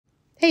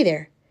Hey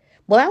there.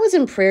 While I was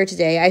in prayer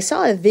today, I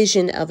saw a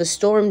vision of a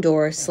storm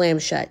door slam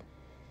shut.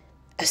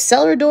 A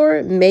cellar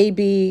door may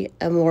be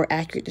a more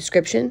accurate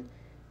description,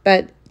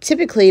 but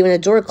typically when a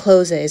door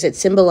closes, it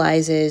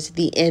symbolizes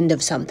the end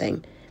of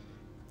something.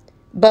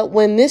 But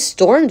when this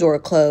storm door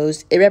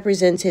closed, it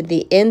represented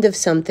the end of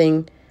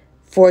something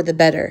for the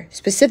better,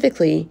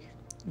 specifically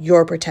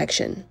your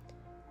protection.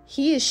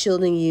 He is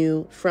shielding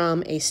you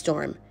from a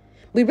storm.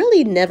 We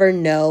really never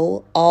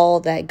know all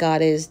that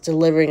God is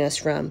delivering us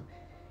from.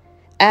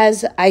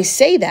 As I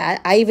say that,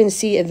 I even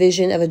see a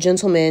vision of a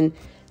gentleman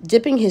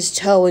dipping his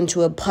toe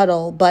into a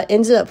puddle, but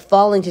ended up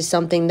falling to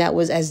something that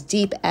was as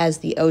deep as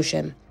the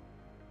ocean.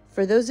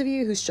 For those of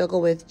you who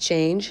struggle with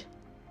change,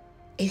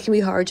 it can be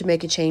hard to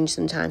make a change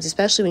sometimes,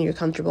 especially when you're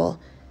comfortable.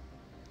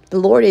 The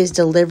Lord is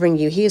delivering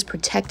you. He is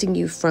protecting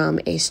you from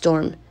a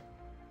storm.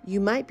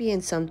 You might be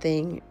in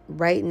something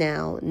right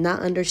now, not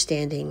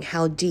understanding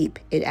how deep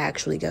it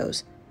actually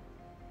goes,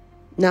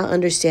 not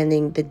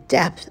understanding the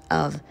depth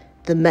of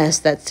the mess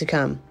that's to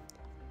come.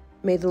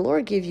 May the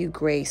Lord give you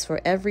grace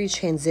for every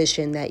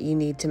transition that you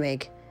need to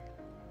make.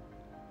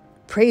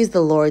 Praise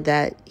the Lord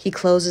that He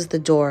closes the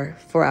door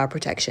for our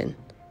protection.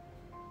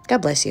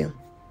 God bless you.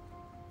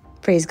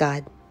 Praise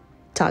God.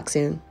 Talk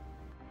soon.